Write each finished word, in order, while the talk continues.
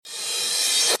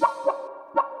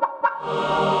The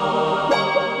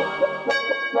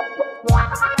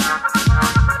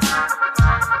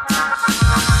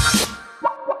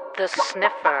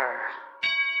Sniffer.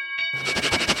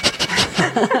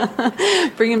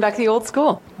 Bringing back the old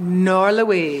school. Nora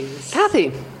Louise.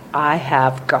 Cathi. I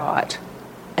have got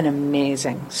an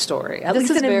amazing story. At This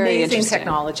least is an very amazing interesting.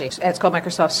 technology. It's called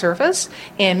Microsoft Surface,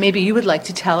 and maybe you would like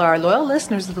to tell our loyal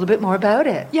listeners a little bit more about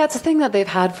it. Yeah, it's a thing that they've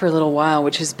had for a little while,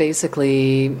 which is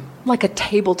basically like a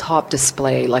tabletop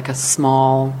display, like a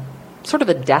small, sort of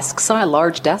a desk size,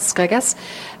 large desk, I guess.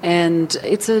 And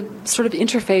it's a sort of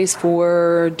interface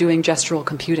for doing gestural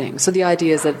computing. So the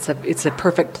idea is that it's a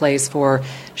perfect place for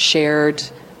shared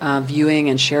viewing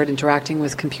and shared interacting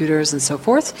with computers and so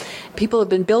forth. People have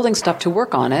been building stuff to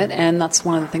work on it, and that's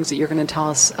one of the things that you're going to tell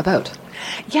us about.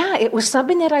 Yeah, it was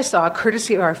something that I saw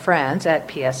courtesy of our friends at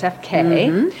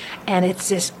PSFK, and it's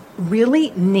this really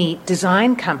neat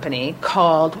design company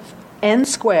called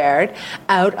nSquared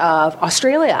out of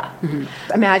Australia.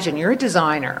 Imagine you're a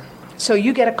designer. So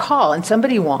you get a call and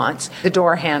somebody wants the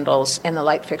door handles and the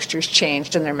light fixtures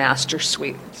changed in their master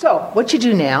suite. So what you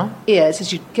do now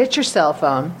is you get your cell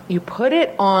phone, you put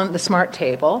it on the smart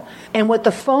table, and what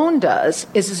the phone does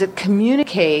is it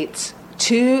communicates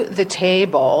to the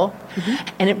table,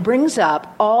 and it brings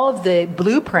up all of the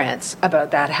blueprints about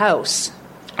that house.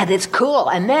 And it's cool.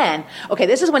 And then, okay,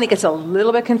 this is when it gets a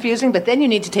little bit confusing, but then you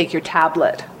need to take your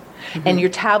tablet. And your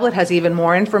tablet has even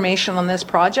more information on this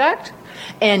project.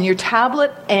 And your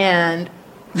tablet and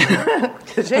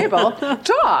the table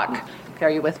talk. Are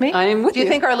you with me? I am with Do you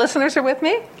you. think our listeners are with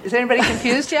me? Is anybody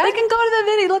confused yet? They can go to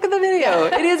the video, look at the video.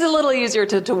 It is a little easier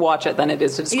to watch it than it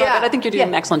is to describe it. I think you're doing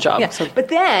an excellent job. Yeah. So. But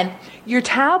then your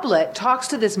tablet talks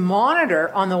to this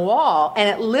monitor on the wall, and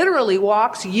it literally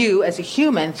walks you as a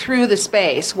human through the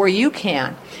space where you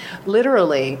can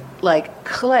literally like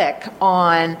click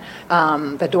on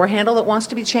the door handle that wants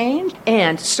to be changed,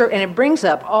 and it brings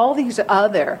up all these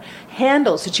other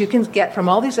handles that you can get from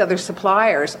all these other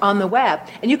suppliers on the web,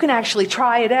 and you can actually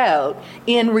try it out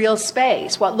in real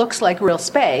space, what looks like real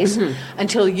space,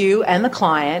 until you and the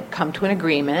client come to an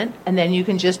agreement, and then you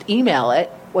can just email it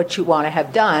what you want to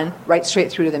have done right straight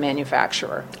through to the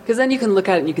manufacturer. Because then you can look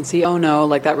at it and you can see, oh no,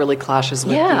 like that really clashes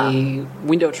with the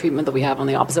window treatment that we have on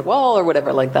the opposite wall or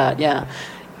whatever like that. Yeah.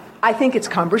 I think it's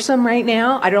cumbersome right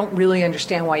now. I don't really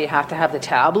understand why you have to have the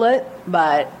tablet,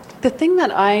 but The thing that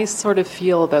I sort of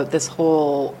feel about this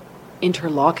whole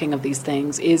interlocking of these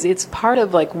things is it's part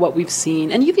of like what we've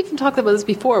seen, and you've even talked about this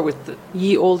before with the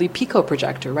ye olde Pico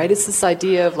projector, right? It's this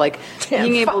idea of like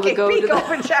being able to go Pico to the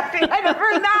projecting. I never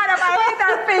heard that. I hate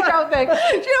that Pico thing.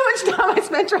 Do you know how much time I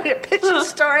spent trying to pitch a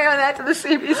story on that to the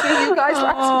CBC? You guys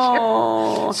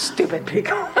Oh. stupid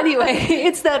Pico. Anyway,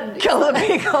 it's that Kill the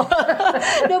Pico.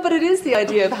 No, but it is the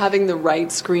idea of having the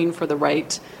right screen for the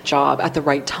right job at the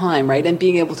right time, right? And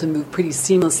being able to move pretty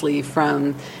seamlessly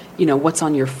from, you know, what's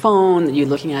on your phone that you're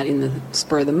looking at in the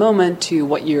spur of the moment to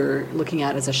what you're looking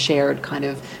at as a shared kind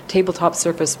of tabletop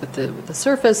surface with the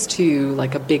Surface to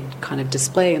like a big kind of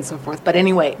display and so forth. But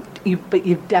anyway,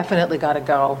 you've definitely got to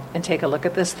go and take a look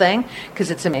at this thing because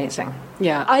it's amazing.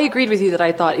 Yeah, I agreed with you that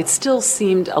I thought it still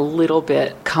seemed a little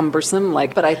bit cumbersome,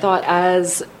 but I thought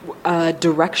as a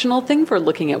directional thing for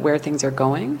looking at where things are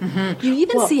going. You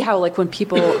even see how like when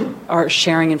people are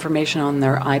sharing information on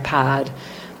their iPad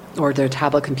or their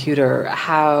tablet computer,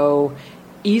 how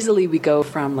easily we go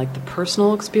from like the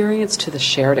personal experience to the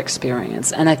shared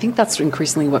experience. And I think that's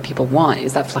increasingly what people want,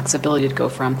 is that flexibility to go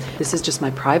from this is just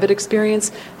my private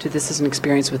experience to this is an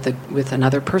experience with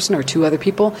another person or two other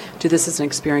people to this is an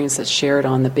experience that's shared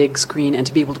on the big screen, and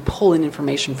to be able to pull in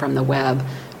information from the web,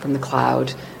 from the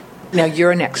cloud. Now,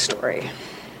 your next story.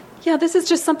 Yeah, this is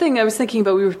just something I was thinking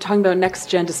about. We were talking about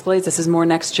next-gen displays. This is more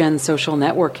next-gen social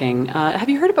networking. Have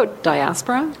you heard about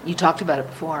Diaspora? You talked about it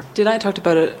before. Did I talk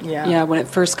about it? Yeah. When it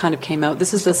first kind of came out.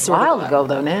 This is this A sort while of ago,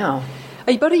 though, now.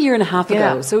 about a year and a half ago.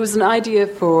 Yeah. So it was an idea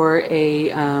for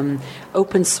a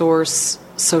open source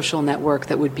social network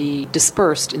that would be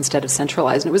dispersed instead of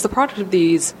centralized. And it was the product of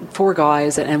these 4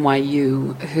 guys at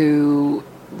NYU who,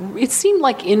 it seemed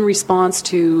like in response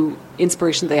to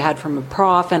inspiration they had from a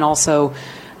prof and also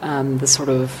the sort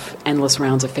of endless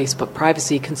rounds of Facebook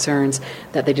privacy concerns,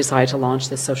 that they decided to launch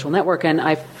this social network. And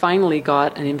I finally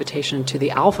got an invitation to the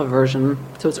alpha version,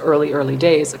 so it's early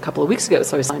days, a couple of weeks ago.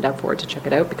 So I signed up for it to check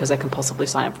it out because I compulsively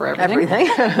sign up for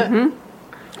everything.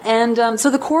 And so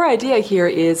the core idea here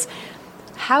is,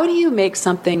 how do you make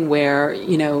something where,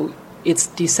 you know, it's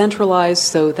decentralized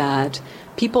so that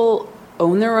people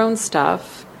own their own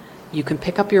stuff, you can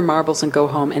pick up your marbles and go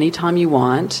home anytime you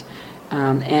want,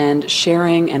 and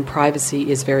sharing and privacy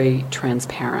is very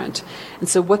transparent. And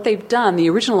so what they've done, the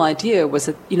original idea was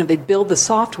that, they'd build the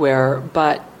software,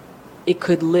 but it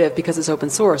could live, because it's open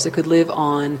source, it could live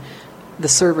on the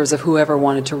servers of whoever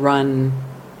wanted to run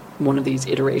one of these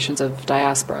iterations of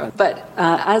Diaspora. But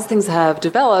as things have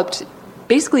developed,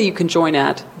 basically you can join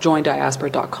at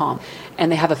joindiaspora.com,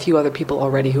 and they have a few other people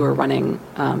already who are running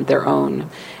their own.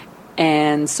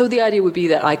 And so the idea would be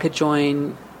that I could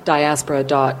join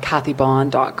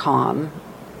diaspora.cathibond.com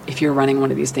if you're running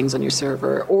one of these things on your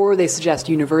server, or they suggest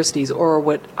universities, or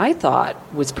what I thought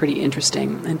was pretty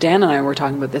interesting, and Dan and I were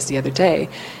talking about this the other day,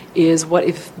 is what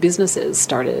if businesses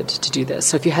started to do this?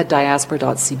 So if you had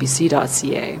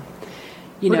diaspora.cbc.ca,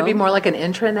 would it be more like an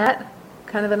intranet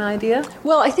kind of an idea?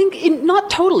 Well, I think not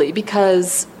totally,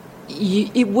 because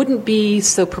it wouldn't be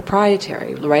so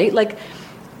proprietary, right? Like,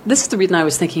 this is the reason I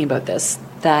was thinking about this,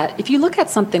 that if you look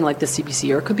at something like the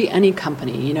CBC, or it could be any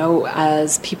company,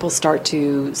 as people start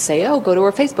to say, oh, go to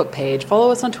our Facebook page,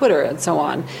 follow us on Twitter, and so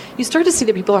on, you start to see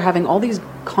that people are having all these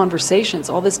conversations,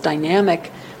 all this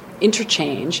dynamic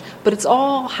interchange, but it's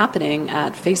all happening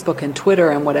at Facebook and Twitter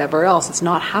and whatever else. It's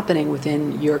not happening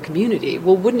within your community.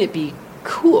 Well, wouldn't it be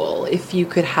cool if you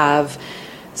could have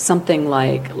something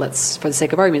like, let's, for the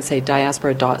sake of argument, say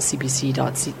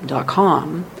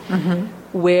diaspora.cbc.com,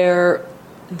 where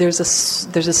there's a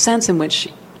sense in which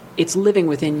it's living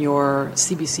within your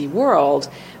CBC world,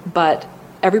 but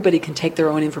everybody can take their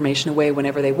own information away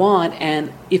whenever they want.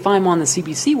 And if I'm on the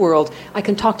CBC world, I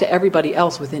can talk to everybody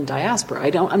else within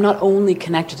Diaspora. I'm not only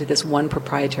connected to this one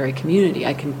proprietary community.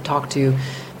 I can talk to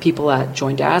people at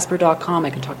joindiaspora.com. I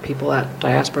can talk to people at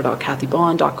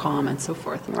diaspora.cathibond.com and so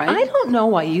forth, right? I don't know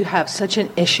why you have such an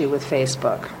issue with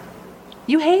Facebook.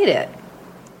 You hate it.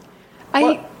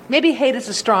 Maybe hate is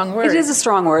a strong word. It is a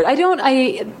strong word.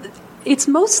 It's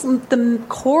the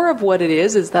core of what it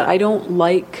is that I don't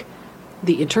like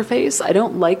the interface. I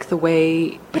don't like the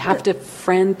way you have to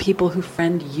friend people who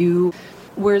friend you.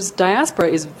 Whereas Diaspora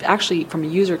is actually, from a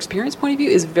user experience point of view,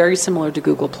 is very similar to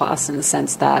Google Plus in the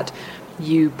sense that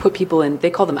you put people in, they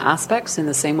call them aspects, in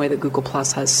the same way that Google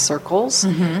Plus has circles.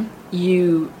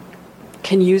 You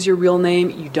can use your real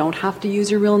name. You don't have to use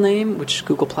your real name, which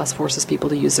Google Plus forces people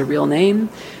to use their real name.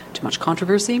 Too much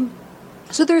controversy.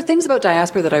 So there are things about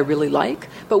Diaspora that I really like,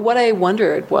 but what I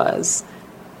wondered was,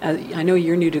 I know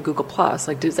you're new to Google Plus,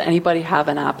 like, does anybody have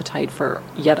an appetite for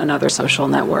yet another social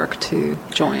network to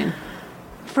join?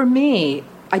 For me,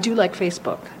 I do like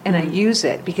Facebook, and I use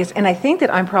it and I think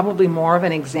that I'm probably more of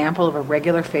an example of a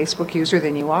regular Facebook user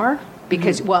than you are.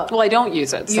 Because, well, I don't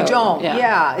use it. You don't.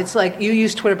 Yeah. It's like you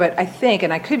use Twitter, but I think,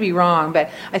 and I could be wrong, but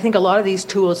I think a lot of these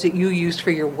tools that you use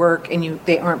for your work, and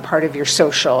they aren't part of your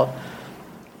social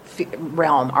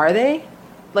realm, are they?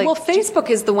 Well, Facebook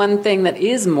is the one thing that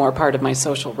is more part of my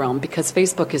social realm, because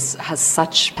Facebook has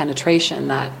such penetration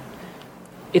that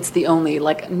it's the only,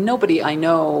 nobody I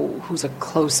know who's a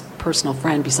close personal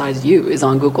friend besides you is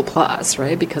on Google Plus,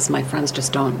 right? Because my friends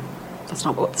just don't, that's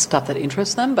not the stuff that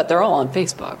interests them, but they're all on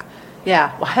Facebook.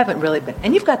 Yeah, well, I haven't really been.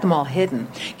 And you've got them all hidden.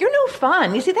 You're no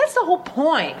fun. You see, that's the whole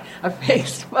point of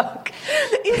Facebook.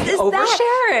 Is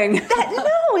oversharing.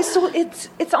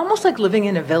 It's almost like living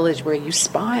in a village where you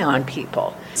spy on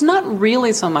people. It's not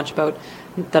really so much about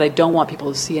that I don't want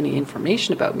people to see any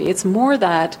information about me. It's more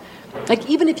that,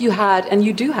 even if you had, and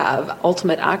you do have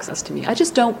ultimate access to me, I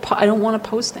don't want to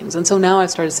post things. And so now I've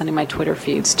started sending my Twitter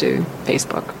feeds to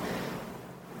Facebook.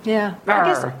 Yeah. I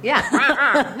guess,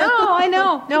 yeah. No, I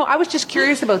know. No, I was just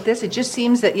curious about this. It just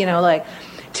seems that,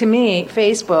 to me,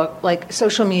 Facebook,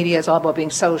 social media is all about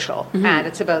being social. And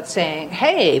it's about saying,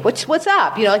 hey, what's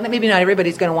up? Maybe not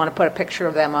everybody's going to want to put a picture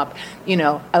of them up,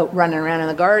 out running around in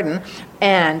the garden.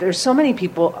 And there's so many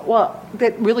people,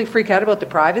 that really freak out about the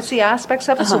privacy aspects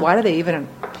of it. So why do they even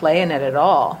play in it at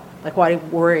all? Why do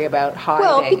you worry about hiding?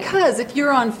 Well, because if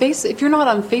you're not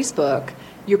on Facebook,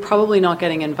 you're probably not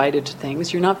getting invited to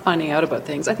things. You're not finding out about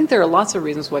things. I think there are lots of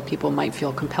reasons why people might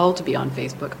feel compelled to be on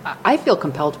Facebook. I feel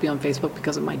compelled to be on Facebook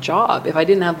because of my job. If I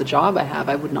didn't have the job I have,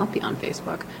 I would not be on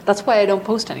Facebook. That's why I don't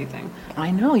post anything. I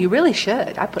know. You really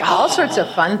should. I put all sorts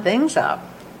of fun things up.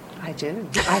 I do.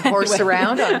 I horse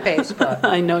around on Facebook.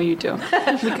 I know you do.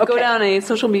 We could go down a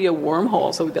social media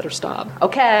wormhole, so we better stop.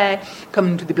 Okay.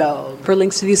 Come to the blog. For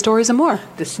links to these stories and more.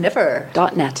 The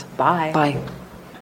Sniffer.net. Bye. Bye.